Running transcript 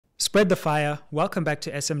Spread the fire. Welcome back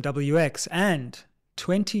to SMWX. And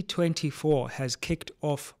 2024 has kicked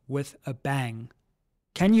off with a bang.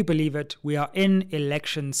 Can you believe it? We are in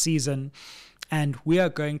election season and we are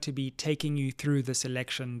going to be taking you through this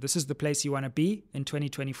election. This is the place you want to be in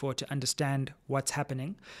 2024 to understand what's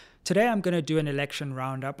happening. Today, I'm going to do an election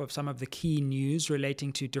roundup of some of the key news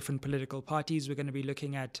relating to different political parties. We're going to be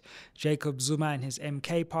looking at Jacob Zuma and his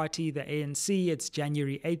MK party, the ANC, its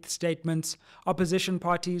January 8th statements, opposition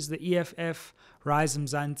parties, the EFF, Rise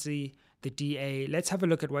Mzansi, the DA. Let's have a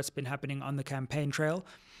look at what's been happening on the campaign trail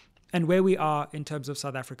and where we are in terms of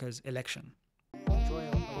South Africa's election. Enjoy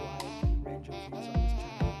a wide range of views on this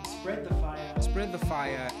channel. Spread the fire. Spread the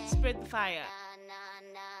fire. Spread the fire.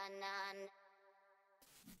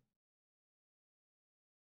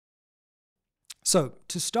 So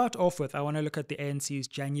to start off with, I want to look at the ANC's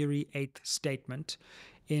January 8th statement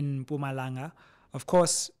in Mpumalanga. Of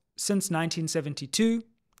course, since 1972,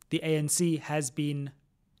 the ANC has been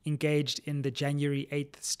engaged in the January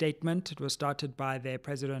 8th statement. It was started by their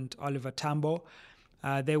president, Oliver Tambo.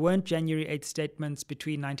 There weren't January 8th statements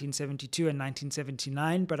between 1972 and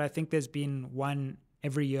 1979, but I think there's been one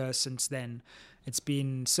every year since then. It's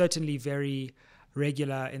been certainly very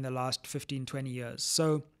regular in the last 15, 20 years.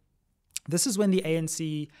 So this is when the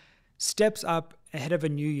ANC steps up ahead of a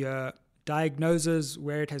new year, diagnoses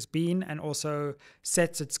where it has been, and also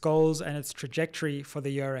sets its goals and its trajectory for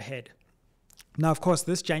the year ahead. Now, of course,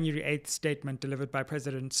 this January 8th statement delivered by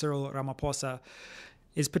President Cyril Ramaphosa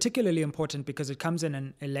is particularly important because it comes in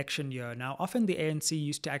an election year. Now, often the ANC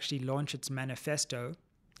used to actually launch its manifesto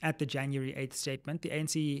at the January 8th statement. The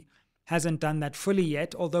ANC hasn't done that fully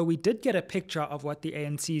yet, although we did get a picture of what the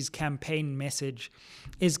ANC's campaign message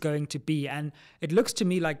is going to be. And it looks to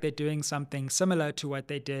me like they're doing something similar to what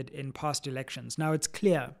they did in past elections. Now, it's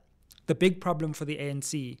clear the big problem for the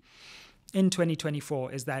ANC in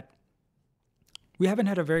 2024 is that we haven't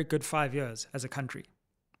had a very good 5 years as a country.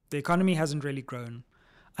 The economy hasn't really grown.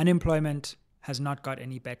 Unemployment has not got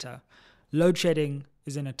any better. Load shedding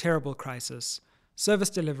is in a terrible crisis. Service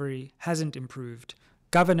delivery hasn't improved.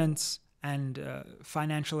 Governance and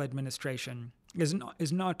financial administration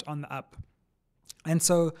is not on the up. And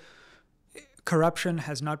so corruption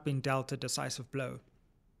has not been dealt a decisive blow.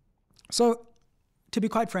 So to be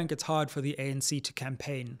quite frank, it's hard for the ANC to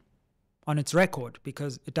campaign on its record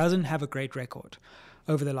because it doesn't have a great record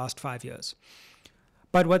over the last 5 years.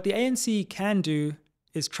 But what the ANC can do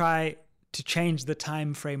is try to change the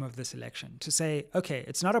time frame of this election, to say, okay,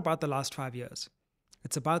 it's not about the last 5 years.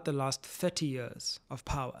 It's about the last 30 years of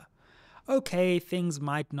power. Okay, things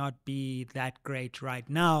might not be that great right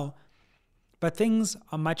now, but things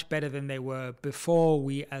are much better than they were before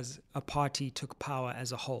we as a party took power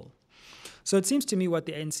as a whole. So it seems to me what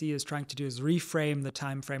the ANC is trying to do is reframe the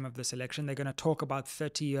time frame of this election. They're going to talk about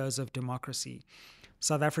 30 years of democracy,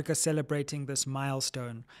 South Africa celebrating this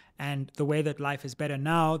milestone, and the way that life is better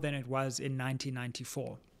now than it was in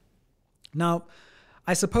 1994. Now,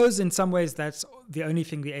 I suppose in some ways that's the only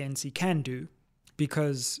thing the ANC can do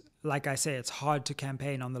because, like I say, it's hard to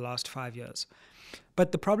campaign on the last 5 years.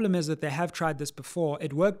 But the problem is that they have tried this before.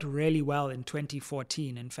 It worked really well in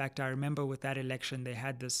 2014. In fact, I remember with that election, they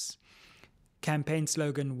had this campaign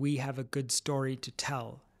slogan, "We have a good story to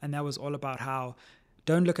tell." And that was all about how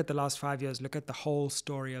don't look at the last 5 years, look at the whole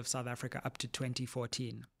story of South Africa up to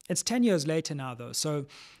 2014. It's 10 years later now, though, so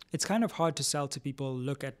it's kind of hard to sell to people,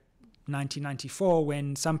 look at 1994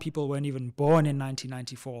 when some people weren't even born in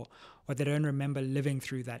 1994 or they don't remember living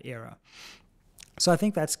through that era. So I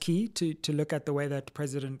think that's key to look at the way that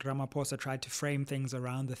President Ramaphosa tried to frame things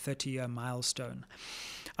around the 30-year milestone.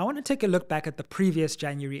 I want to take a look back at the previous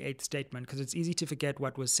January 8th statement because it's easy to forget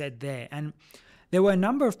what was said there. And there were a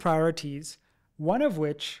number of priorities, one of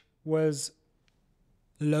which was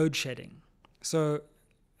load shedding. So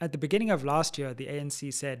at the beginning of last year, the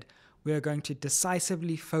ANC said, we are going to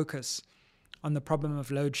decisively focus on the problem of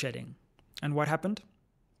load shedding. And what happened?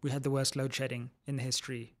 We had the worst load shedding in the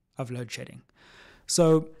history of load shedding.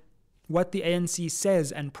 So what the ANC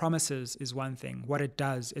says and promises is one thing. What it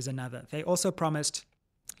does is another. They also promised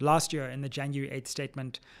last year in the January 8th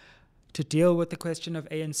statement to deal with the question of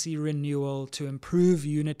ANC renewal, to improve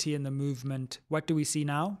unity in the movement. What do we see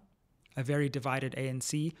now? A very divided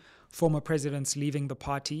ANC, former presidents leaving the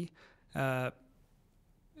party,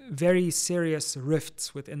 very serious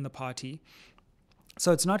rifts within the party.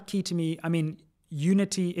 So it's not key to me. I mean,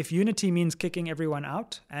 unity, if unity means kicking everyone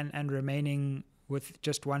out and remaining with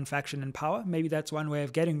just one faction in power, maybe that's one way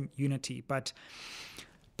of getting unity. But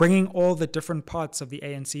bringing all the different parts of the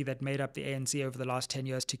ANC that made up the ANC over the last 10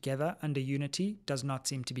 years together under unity does not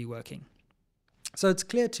seem to be working. So it's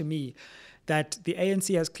clear to me that the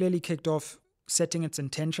ANC has clearly kicked off setting its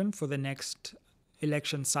intention for the next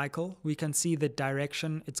election cycle. We can see the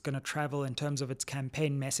direction it's going to travel in terms of its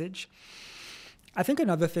campaign message. I think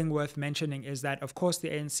another thing worth mentioning is that, of course, the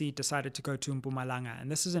ANC decided to go to Mpumalanga.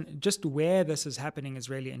 And this isn't just where this is happening is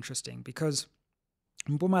really interesting, because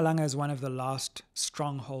Mpumalanga is one of the last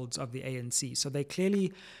strongholds of the ANC. So they're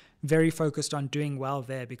clearly very focused on doing well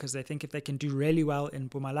there, because they think if they can do really well in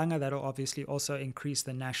Mpumalanga, that'll obviously also increase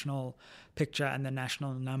the national picture and the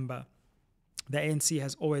national number. The ANC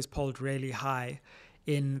has always polled really high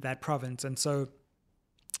in that province. And so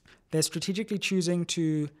they're strategically choosing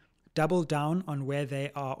to double down on where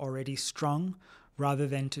they are already strong, rather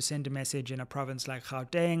than to send a message in a province like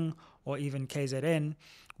Gauteng or even KZN,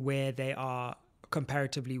 where they are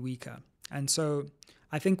comparatively weaker. And so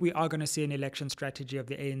I think we are going to see an election strategy of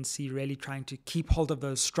the ANC really trying to keep hold of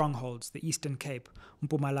those strongholds, the Eastern Cape,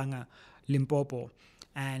 Mpumalanga, Limpopo,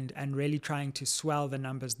 and really trying to swell the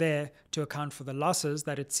numbers there to account for the losses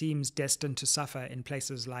that it seems destined to suffer in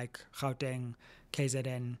places like Gauteng,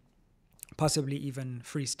 KZN, possibly even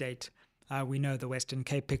Free State. We know the Western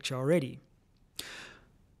Cape picture already.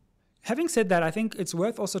 Having said that, I think it's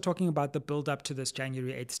worth also talking about the build-up to this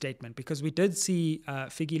January 8th statement, because we did see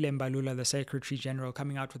Fikile Mbalula, the Secretary General,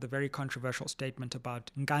 coming out with a very controversial statement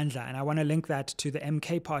about Nkandla, and I want to link that to the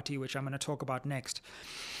MK party, which I'm going to talk about next.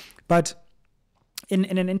 But in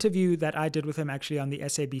an interview that I did with him actually on the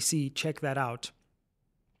SABC, check that out,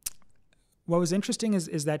 what was interesting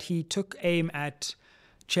is that he took aim at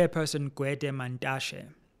Chairperson Gwede Mantashe,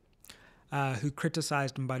 who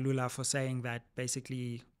criticized Mbalula for saying that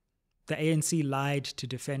basically the ANC lied to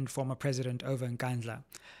defend former president over Nkandla.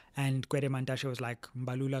 And Gwede Mantashe was like,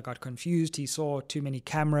 Mbalula got confused, he saw too many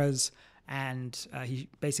cameras, and he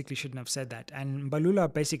basically shouldn't have said that. And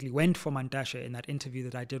Mbalula basically went for Mantashe in that interview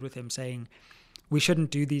that I did with him, saying, we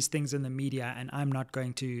shouldn't do these things in the media, and I'm not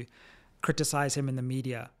going to criticize him in the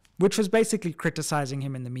media, which was basically criticizing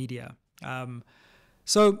him in the media.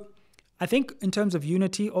 So I think in terms of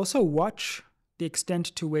unity, also watch the extent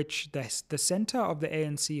to which the center of the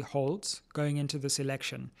ANC holds going into this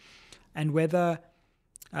election, and whether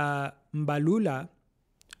Mbalula,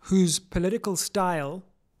 whose political style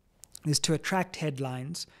is to attract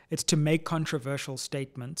headlines, it's to make controversial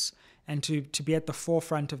statements, and to be at the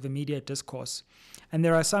forefront of the media discourse. And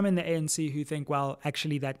there are some in the ANC who think, well,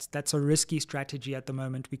 actually that's a risky strategy at the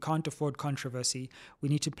moment. We can't afford controversy. We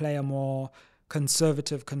need to play a more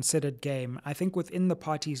conservative, considered game. I think within the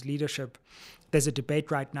party's leadership, there's a debate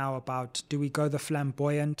right now about, do we go the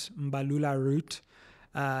flamboyant Mbalula route?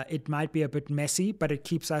 It might be a bit messy, but it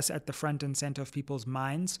keeps us at the front and center of people's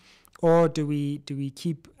minds. Or do we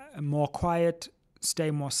keep more quiet,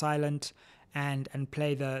 stay more silent, and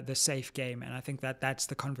play the safe game? And I think that's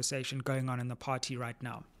the conversation going on in the party right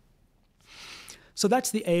now. So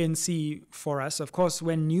that's the ANC for us. Of course,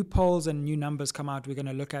 when new polls and new numbers come out, we're going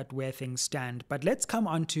to look at where things stand. But let's come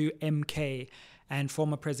on to MK and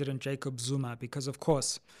former President Jacob Zuma, because, of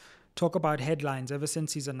course, talk about headlines. Ever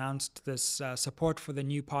since he's announced this support for the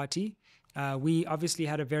new party, we obviously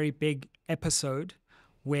had a very big episode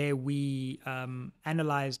where we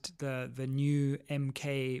analyzed the new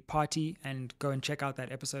MK party, and go and check out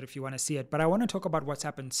that episode if you want to see it. But I want to talk about what's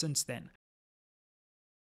happened since then.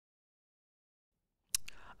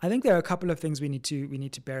 I think there are a couple of things we need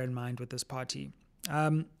to bear in mind with this party.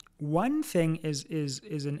 One thing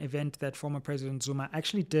is an event that former President Zuma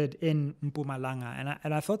actually did in Mpumalanga,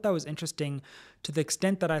 and I thought that was interesting, to the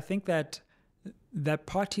extent that I think that that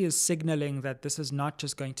party is signaling that this is not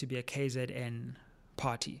just going to be a KZN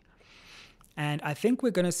party. And I think we're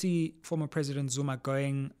going to see former President Zuma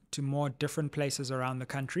going to more different places around the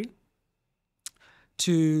country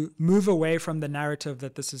to move away from the narrative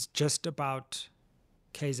that this is just about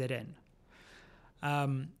KZN.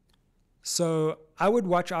 So I would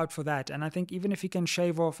watch out for that. And I think even if he can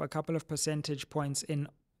shave off a couple of percentage points in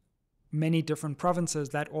many different provinces,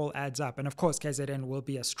 that all adds up. And of course, KZN will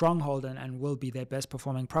be a stronghold and will be their best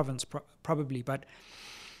performing province probably. But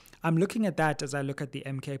I'm looking at that as I look at the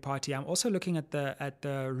MK party. I'm also looking at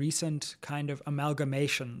the recent kind of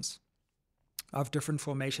amalgamations of different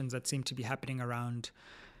formations that seem to be happening around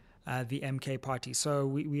the MK party. So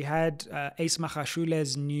we had Ace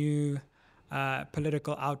Magashule's new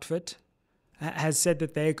political outfit has said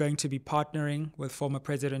that they're going to be partnering with former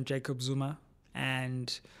President Jacob Zuma,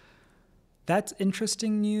 and that's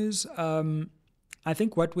interesting news. I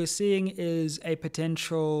think what we're seeing is a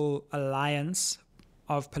potential alliance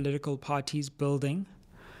of political parties building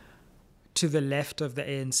to the left of the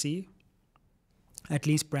ANC, at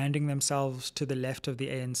least branding themselves to the left of the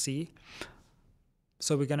ANC.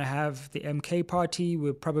 So we're going to have the MK party.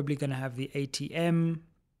 We're probably going to have the ATM.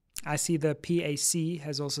 I see the PAC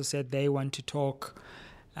has also said they want to talk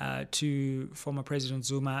to former President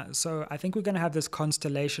Zuma. So I think we're going to have this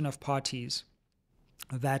constellation of parties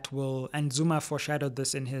that will, and Zuma foreshadowed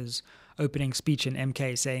this in his opening speech in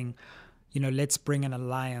MK, saying, let's bring an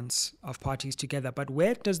alliance of parties together. But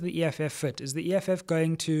where does the EFF fit? Is the EFF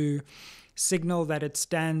going to signal that it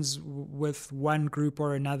stands with one group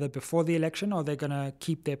or another before the election, or they're going to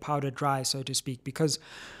keep their powder dry, so to speak? Because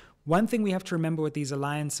one thing we have to remember with these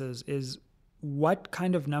alliances is what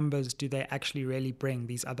kind of numbers do they actually really bring,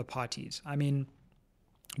 these other parties? I mean,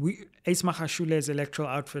 Ace Magashule's electoral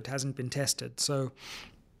outfit hasn't been tested. So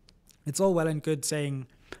it's all well and good saying,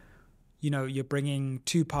 you're bringing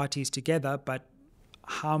two parties together, but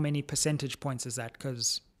how many percentage points is that?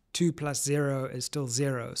 Because 2 plus 0 is still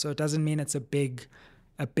 0. So it doesn't mean it's a big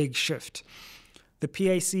shift. The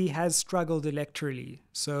PAC has struggled electorally.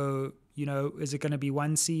 So, is it going to be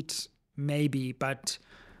one seat? Maybe. But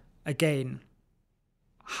again,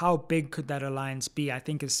 how big could that alliance be? I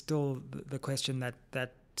think is still the question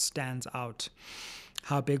that stands out.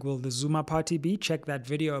 How big will the Zuma party be? Check that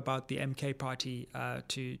video about the MK party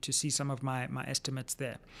to see some of my estimates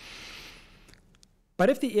there. But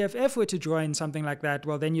if the EFF were to join something like that,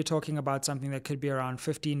 well, then you're talking about something that could be around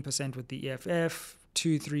 15% with the EFF,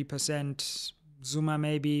 2-3% Zuma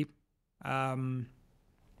maybe.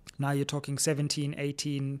 Now you're talking 17,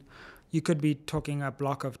 18. You could be talking a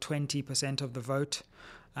block of 20% of the vote,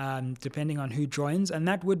 depending on who joins, and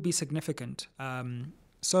that would be significant.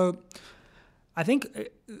 So I think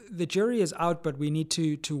the jury is out, but we need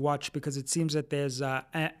to watch, because it seems that there's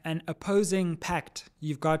an opposing pact.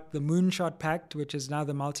 You've got the Moonshot Pact, which is now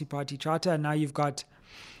the multi-party charter, and now you've got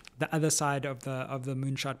the other side of the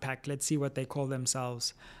Moonshot Pact. Let's see what they call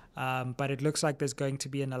themselves. But it looks like there's going to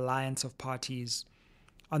be an alliance of parties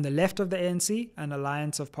on the left of the ANC, an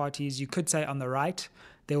alliance of parties, you could say, on the right.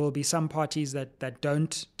 There will be some parties that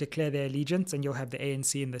don't declare their allegiance, and you'll have the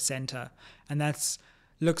ANC in the center. And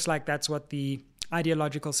looks like that's what the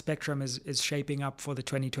ideological spectrum is shaping up for the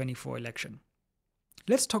 2024 election.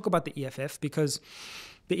 Let's talk about the EFF, because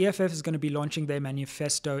the EFF is going to be launching their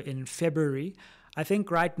manifesto in February. I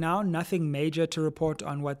think right now, nothing major to report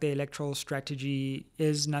on what their electoral strategy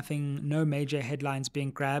is, no major headlines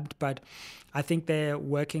being grabbed, but I think they're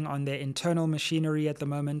working on their internal machinery at the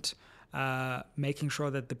moment, making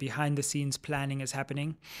sure that the behind-the-scenes planning is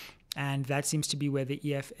happening. And that seems to be where the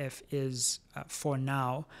EFF is for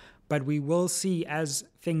now. But we will see as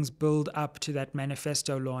things build up to that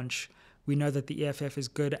manifesto launch. We know that the EFF is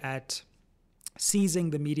good at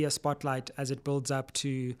seizing the media spotlight as it builds up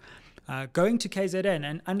to going to KZN.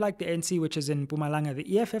 And unlike the ANC, which is in Mpumalanga,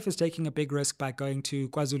 the EFF is taking a big risk by going to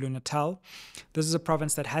KwaZulu-Natal. This is a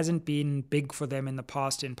province that hasn't been big for them in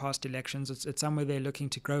past elections. It's somewhere they're looking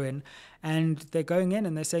to grow in. And they're going in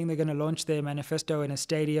and they're saying they're going to launch their manifesto in a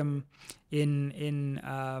stadium in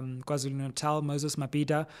KwaZulu-Natal, Moses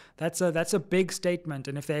Mabhida. That's a big statement.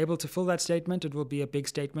 And if they're able to fill that statement, it will be a big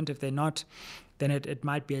statement. If they're not, then it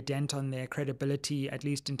might be a dent on their credibility, at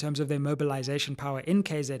least in terms of their mobilization power in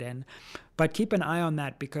KZN. But keep an eye on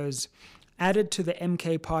that, because added to the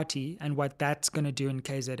MK party and what that's going to do in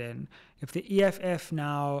KZN, if the EFF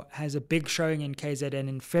now has a big showing in KZN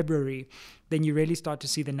in February, then you really start to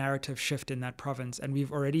see the narrative shift in that province. And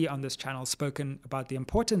we've already on this channel spoken about the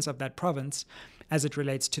importance of that province as it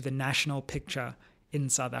relates to the national picture in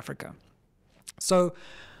South Africa. So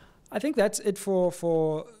I think that's it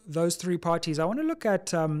for those three parties. I want to look at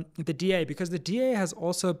the DA, because the DA has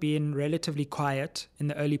also been relatively quiet in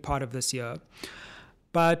the early part of this year.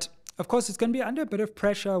 But of course, it's going to be under a bit of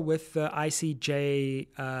pressure with the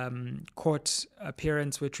ICJ court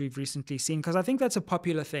appearance, which we've recently seen, because I think that's a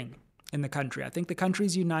popular thing in the country. I think the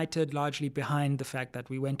country's united largely behind the fact that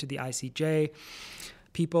we went to the ICJ.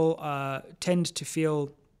 People tend to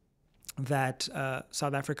feel that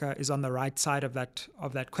South Africa is on the right side of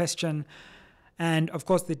that question. And of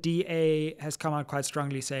course, the DA has come out quite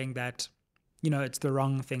strongly saying that, it's the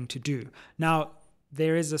wrong thing to do. Now,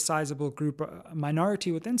 there is a sizable group,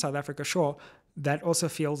 minority within South Africa, sure, that also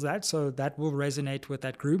feels that, so that will resonate with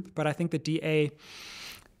that group. But I think the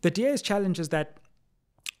DA's challenge is that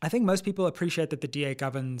I think most people appreciate that the DA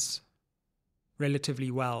governs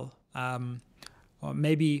relatively well, or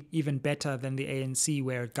maybe even better than the ANC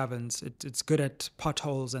where it governs. It's good at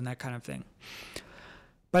potholes and that kind of thing.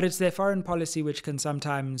 But it's their foreign policy which can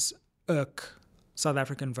sometimes irk South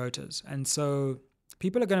African voters. And so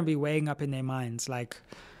people are going to be weighing up in their minds, like,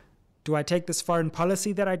 do I take this foreign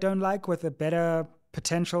policy that I don't like with a better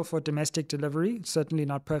potential for domestic delivery, certainly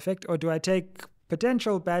not perfect, or do I take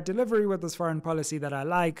potential bad delivery with this foreign policy that I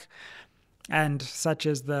like, and such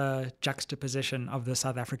is the juxtaposition of the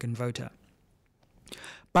South African voter.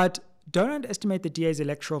 But don't underestimate the DA's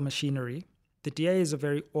electoral machinery. The DA is a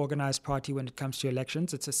very organized party when it comes to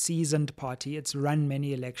elections. It's a seasoned party. It's run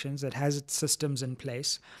many elections. It has its systems in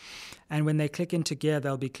place. And when they click into gear,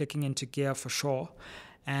 they'll be clicking into gear for sure.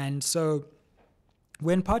 And so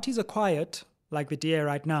when parties are quiet, like the DA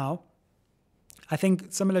right now, I think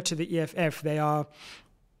similar to the EFF,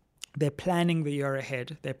 they're planning the year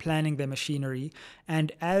ahead. They're planning their machinery.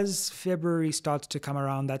 And as February starts to come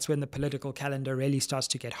around, that's when the political calendar really starts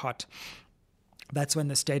to get hot. That's when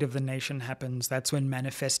the State of the Nation happens. That's when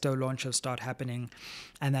manifesto launches start happening.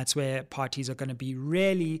 And that's where parties are going to be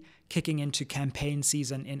really kicking into campaign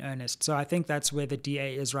season in earnest. So I think that's where the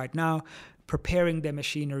DA is right now, preparing their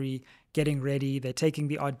machinery, getting ready. They're taking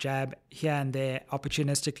the odd jab here and there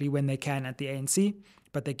opportunistically when they can at the ANC,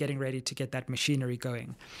 but they're getting ready to get that machinery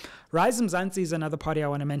going. Rise Mzansi is another party I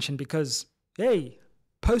want to mention because, hey,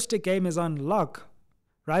 poster game is on lock.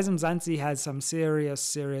 Rise Mzansi has some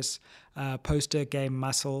serious poster game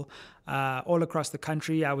muscle all across the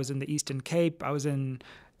country. I was in the Eastern Cape. I was in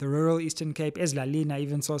the rural Eastern Cape. Eslalina, I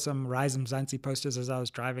even saw some Rise Mzansi posters as I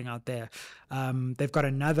was driving out there. They've got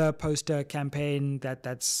another poster campaign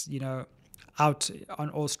that's out on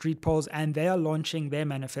all street polls, and they are launching their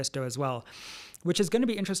manifesto as well, which is going to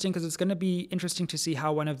be interesting because it's going to be interesting to see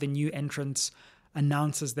how one of the new entrants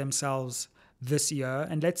announces themselves this year.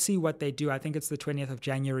 And let's see what they do. I think it's the 20th of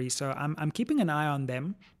January. So I'm keeping an eye on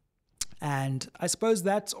them. And I suppose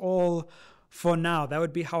that's all for now. That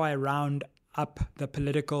would be how I round up the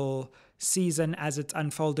political season as it's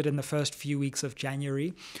unfolded in the first few weeks of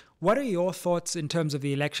January. What are your thoughts in terms of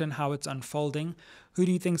the election, how it's unfolding? Who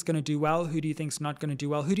do you think is going to do well? Who do you think is not going to do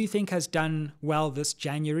well? Who do you think has done well this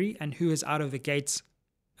January? And who is out of the gates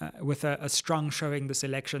with a strong showing this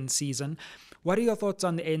election season? What are your thoughts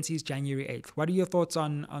on the ANC's January 8th? What are your thoughts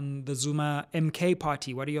on the Zuma MK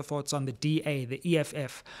party? What are your thoughts on the DA, the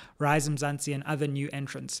EFF, Rise Mzansi, and other new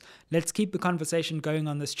entrants? Let's keep the conversation going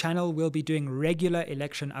on this channel. We'll be doing regular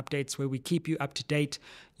election updates where we keep you up to date.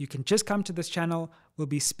 You can just come to this channel. We'll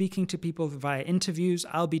be speaking to people via interviews.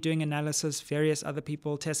 I'll be doing analysis, various other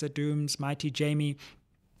people, Tessa Dooms, Mighty Jamie.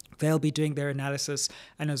 They'll be doing their analysis.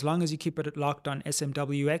 And as long as you keep it locked on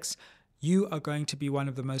SMWX, you are going to be one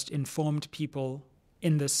of the most informed people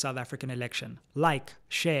in this South African election. Like,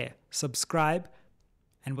 share, subscribe,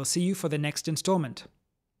 and we'll see you for the next installment.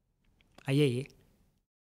 Aye.